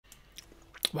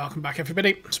Welcome back,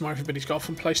 everybody. It's my Everybody's Golf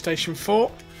on PlayStation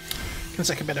 4. Gonna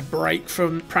take a bit of break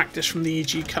from practice from the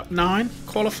EG Cup 9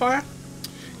 qualifier.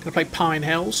 Gonna play Pine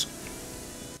Hills.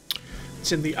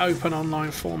 It's in the open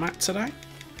online format today. And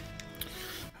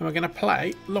we're gonna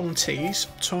play Long Tees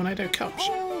Tornado Cups.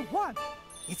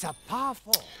 It's a par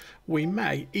 4. We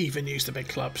may even use the big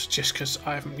clubs, just because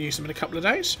I haven't used them in a couple of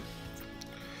days.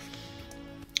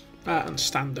 And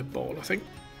standard ball, I think.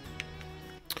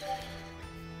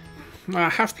 I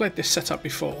have played this setup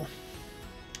before.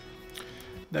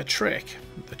 The trick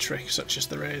such as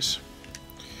there is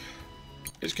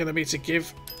going to be to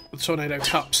give the Tornado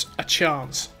Cups a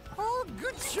chance. Oh,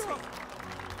 good shot.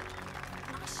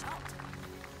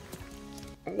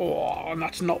 Oh, and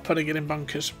that's not putting it in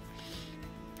bunkers.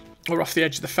 Or off the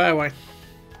edge of the fairway.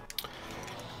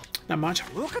 Never mind.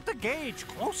 Look at the gauge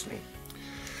closely.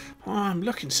 Well, I'm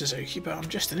looking, Suzuki, but I'm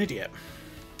just an idiot.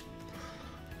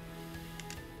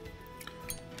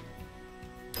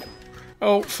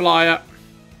 Oh, flyer.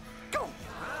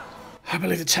 I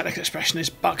believe the technical expression is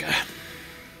bugger.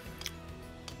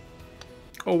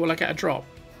 Oh, will I get a drop?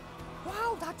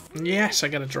 Wow, that's... Yes, I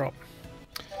get a drop.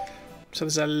 So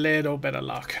there's a little bit of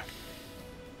luck.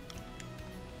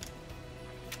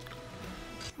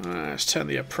 Let's turn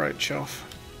the approach off.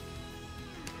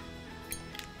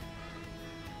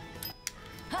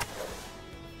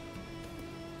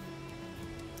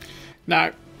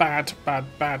 No, bad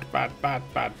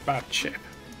chip.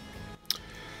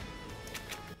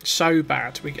 So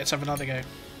bad, we get to have another go.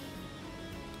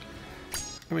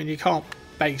 I mean, you can't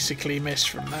basically miss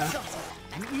from there.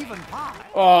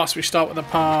 Oh, so we start with a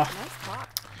par.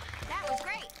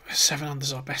 7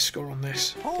 under's our best score on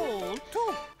this. Hole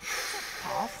 2.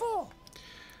 Par 4.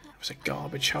 That was a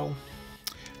garbage hole.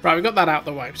 Right, we got that out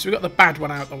the way. So we got the bad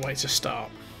one out the way to start.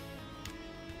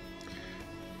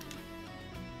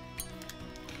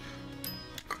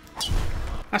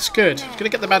 That's good. Gonna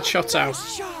get the bad shots out.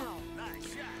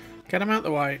 Get them out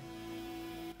the way.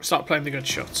 Start playing the good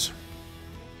shots.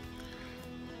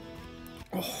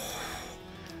 Oh.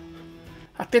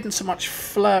 I didn't so much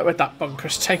flirt with that bunker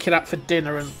as take it out for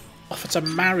dinner and offer to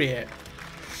marry it.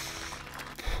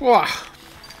 Wow.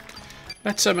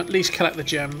 Let's at least collect the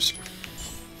gems.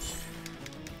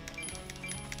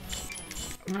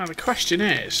 Now the question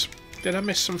is, did I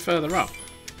miss some further up?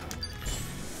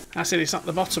 I said it's not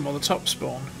the bottom or the top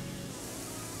spawn.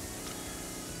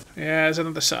 Yeah, there's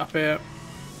another setup here.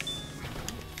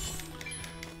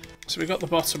 So we got the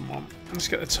bottom one. Let's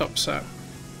get the top set.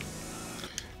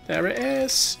 There it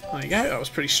is. There you go. That was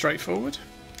pretty straightforward.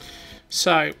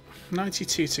 So,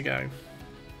 92 to go.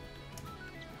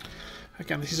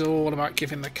 Again, this is all about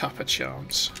giving the cup a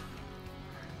chance.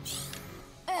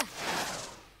 Right,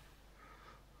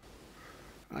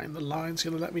 and the line's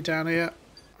going to let me down here.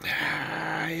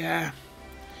 Yeah.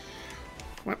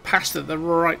 Went past it at the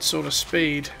right sort of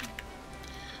speed.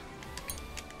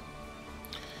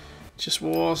 Just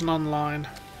wasn't online.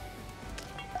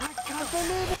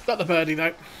 Got the birdie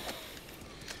though.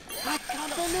 I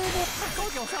can't believe it. I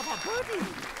called yourself a birdie.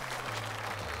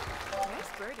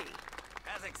 Nice birdie.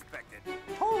 As expected.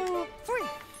 Hole 3.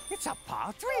 It's a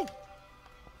par 3.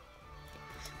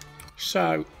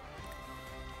 So...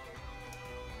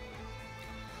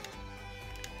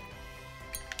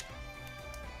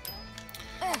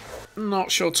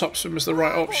 not sure topspin was the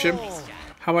right option.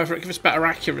 However, it gives us better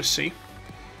accuracy.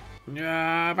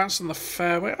 Yeah, bounced on the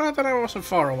fairway. I don't know, I wasn't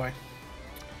far away.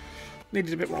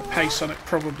 Needed a bit more pace on it,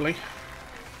 probably.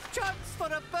 Chance for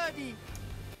a birdie.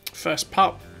 First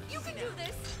putt. You can do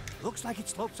this. Looks like it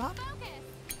slopes up.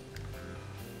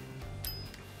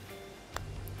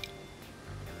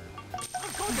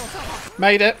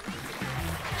 Made it.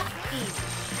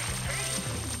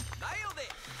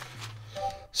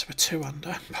 So we're 2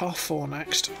 under. Par 4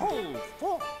 next. Hole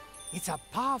 4. It's a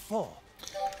par 4.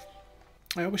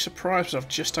 I always surprise myself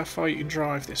just how far you can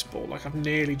drive this ball. Like I've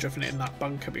nearly driven it in that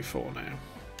bunker before now.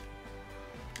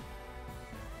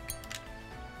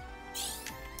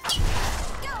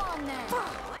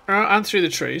 And through the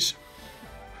trees.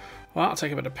 Well, I'll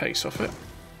take a bit of pace off it.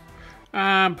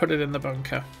 And put it in the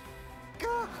bunker.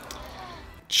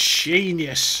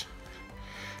 Genius.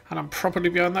 And I'm probably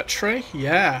behind that tree?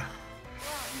 Yeah.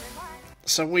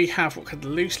 So we have what could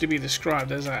loosely be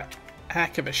described as a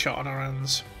heck of a shot on our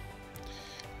hands.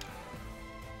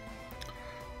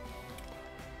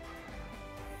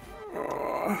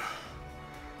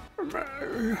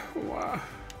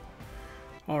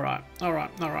 Alright.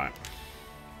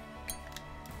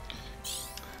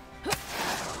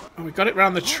 And we got it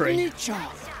round the tree.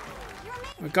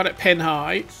 We got it pin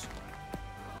high.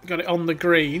 We got it on the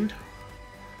green.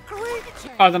 Great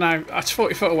I don't know. It's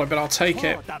 40 foot away, but I'll take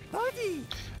it. Oh, the birdie.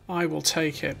 I will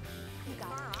take it.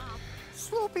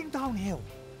 Sloping downhill.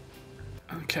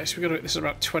 Okay, so we've got to hit this at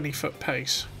about 20 foot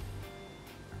pace.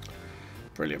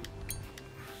 Brilliant.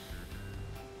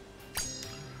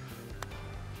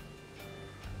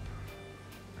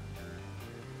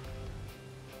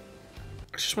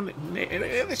 I just want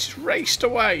it just raced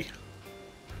away.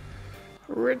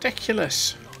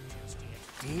 Ridiculous.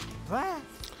 Deep breath.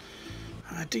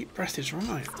 Deep breath is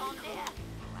right.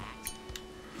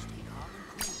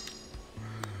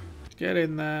 Get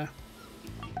in there.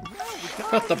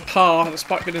 Got the par,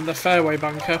 despite being in the fairway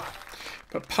bunker.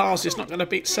 But par's just not going to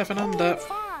beat 7 under.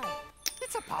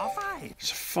 It's a par 5.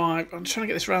 It's a 5. I'm trying to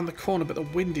get this around the corner, but the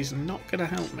wind is not going to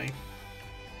help me.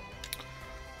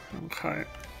 Okay.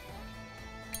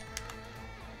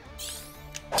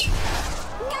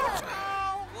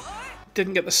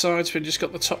 Didn't get the side spin, just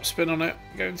got the top spin on it.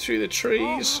 Going through the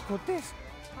trees.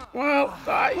 Well,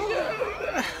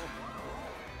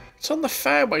 it's on the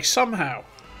fairway somehow.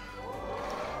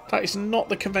 That is not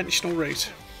the conventional route.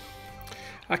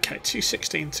 Okay,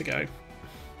 216 to go.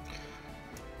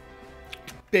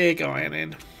 Big iron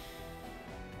in.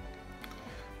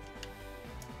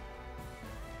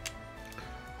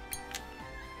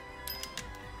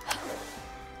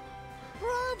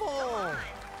 Bravo!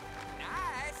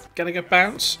 Gonna go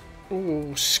bounce.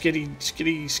 Ooh, skiddy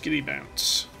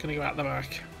bounce. Gonna go out the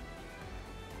back.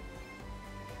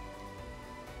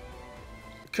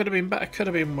 Could have been better, could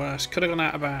have been worse. Could have gone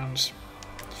out of bounds.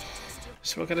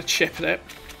 So we're gonna chip at it.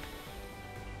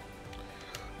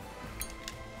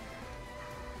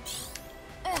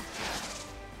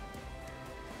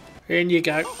 In you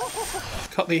go.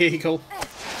 Got the eagle.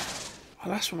 Oh,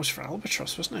 last one was for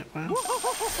albatross, wasn't it? Wow.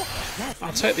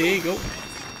 I'll take the eagle.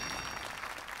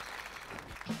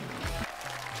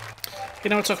 You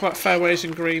know, I talk about fairways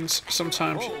and greens.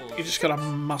 Sometimes you just gotta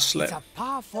muscle it. It's a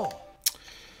par 4.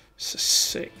 It's a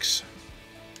 6.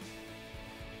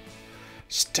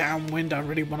 It's downwind. I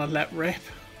really want to let rip.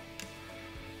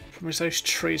 Problem is those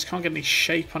trees can't get any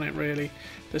shape on it really.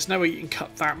 There's no way you can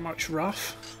cut that much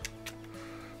rough.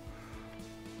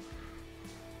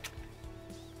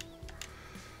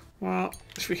 Well,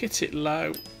 if we hit it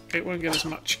low, it won't get as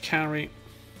much carry.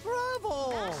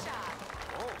 Bravo!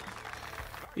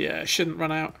 Yeah, it shouldn't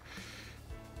run out.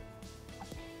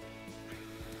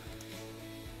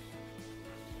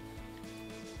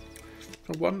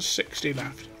 Got 160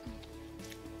 left.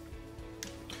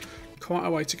 Quite a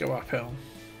way to go uphill.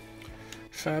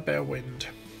 Fair bit of wind.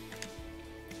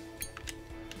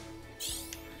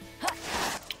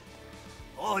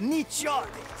 Oh, neat shot.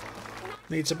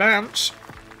 Needs a bounce.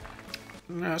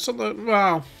 No, it's on the...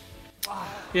 Well...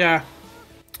 Yeah.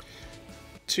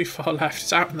 Too far left.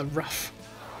 It's out in the rough.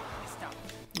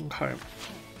 Okay.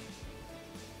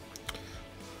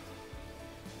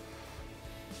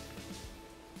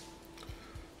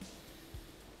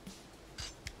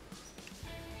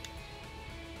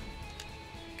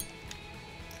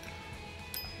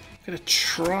 Gonna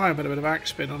try and put a bit of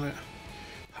backspin on it.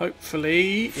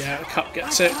 Hopefully, yeah, the cup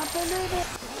gets it.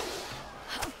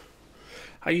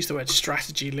 I use the word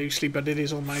strategy loosely, but it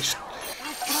is almost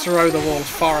throw the wall as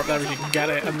far up there as you can get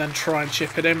it and then try and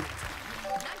chip it in.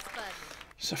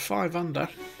 It's a 5 under.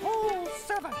 Oh,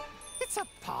 7. It's a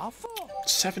par 4.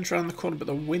 7's round the corner, but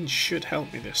the wind should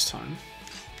help me this time.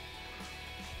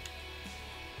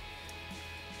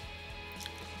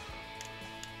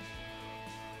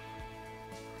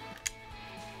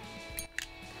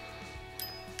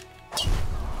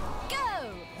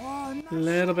 A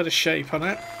little bit of shape on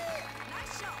it.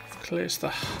 Clears the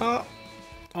hut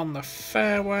on the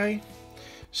fairway.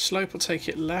 Slope will take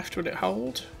it left. Will it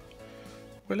hold?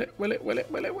 Will it? Will it? Will it?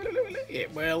 Will it? Will it? Will it?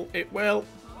 It will. It will.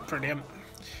 Brilliant.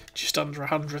 Just under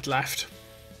 100 left.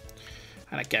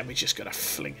 And again, we just got to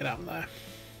fling it up there.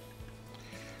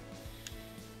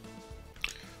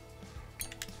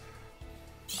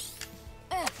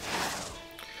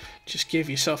 Just give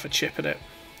yourself a chip at it.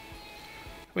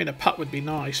 I mean, a putt would be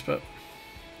nice, but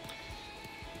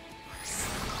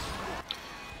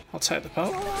I'll take the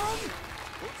putt.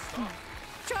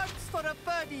 Chance for a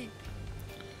birdie.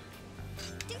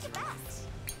 Do your best.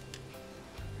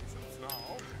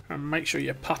 And make sure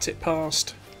you putt it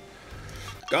past.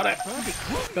 Got it.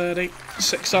 Birdie.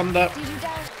 6 under.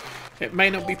 It may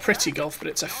not be pretty golf, but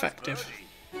it's effective.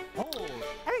 Oh,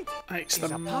 8. It's It's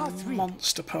the a par 3.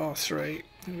 monster par 3. Going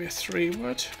to be a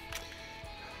 3-wood.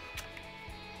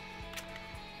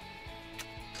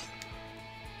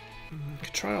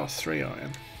 Could try our 3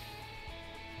 iron.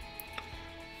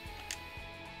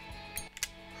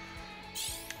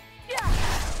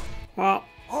 Well,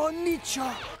 Oh, neat Great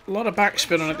shot. A lot of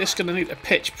backspin on it. This is going to need to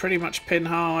pitch pretty much pin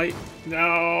high.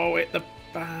 No, hit the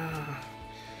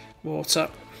water.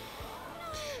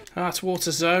 Ah, it's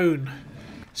water zone.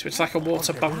 So it's like a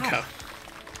water bunker.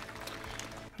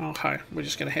 Okay, we're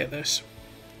just going to hit this.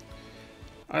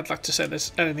 I'd like to say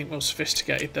there's anything more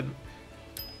sophisticated than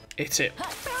hit it.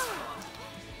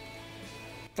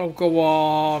 Oh, go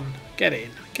on. Get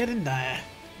in. Get in there.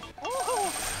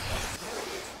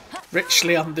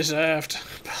 Richly undeserved.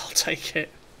 But I'll take it.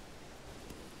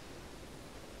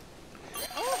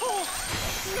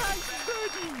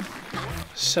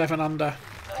 Seven under.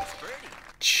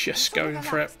 Just going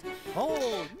for it.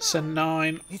 It's a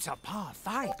 9. It's a par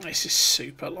 5. This is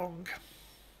super long.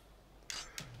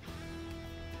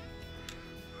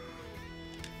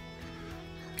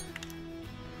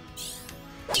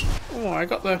 Oh, I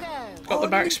got the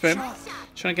backspin.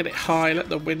 Trying to get it high, let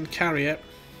the wind carry it.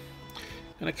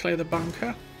 Gonna clear the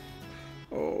bunker.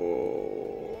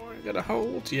 Oh, I'm gonna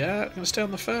hold. Yeah, I'm gonna stay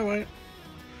on the fairway.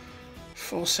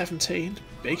 417,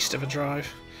 beast of a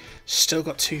drive. Still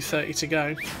got 230 to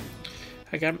go.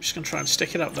 Again, I'm just gonna try and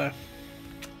stick it up there.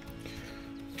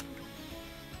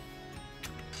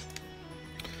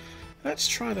 Let's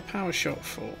try the power shot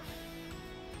 4.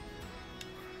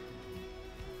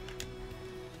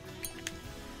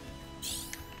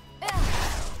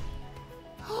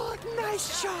 Oh,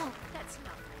 nice shot.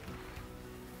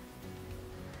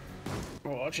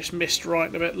 Oh, I just missed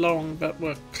right a bit long, but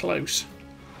we're close.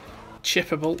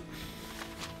 Chippable.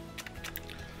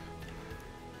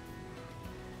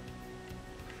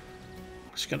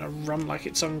 It's going to run like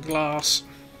it's on glass.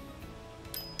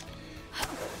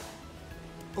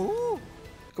 Ooh.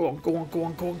 Go on, go on, go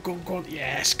on, go on, go on, go on.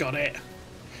 Yes, got it.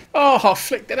 Oh, I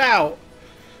flicked it out.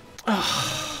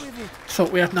 Oh,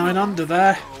 thought we had 9 under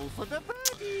there.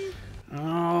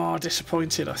 Oh,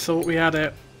 disappointed. I thought we had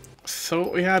it.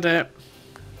 Thought we had it.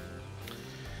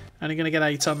 Only going to get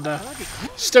 8 under.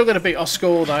 Still going to beat our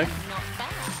score though.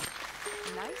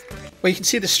 Well, you can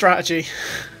see the strategy.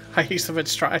 I use the word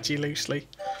strategy loosely.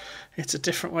 It's a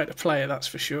different way to play it, that's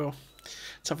for sure.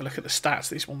 Let's have a look at the stats.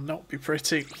 These will not be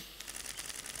pretty.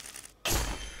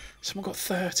 Someone got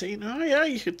 13. Oh yeah,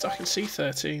 I can see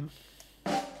 13.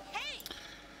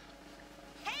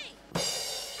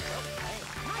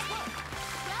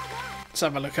 Let's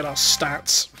have a look at our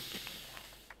stats.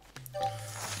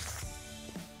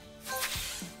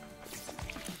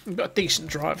 We got a decent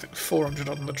drive, 400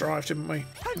 on the drive, didn't we?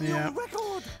 Yeah.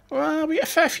 Well, we get a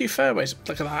fair few fairways.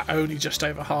 Look at that, only just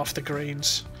over half the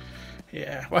greens.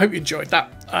 Yeah, well, I hope you enjoyed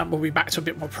that. We'll be back to a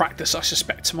bit more practice, I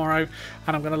suspect, tomorrow.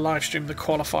 And I'm going to live stream the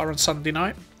qualifier on Sunday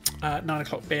night, 9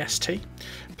 o'clock BST.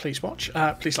 Please watch.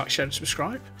 Please like, share and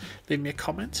subscribe. Leave me a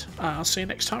comment. I'll see you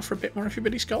next time for a bit more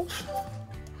Everybody's Golf.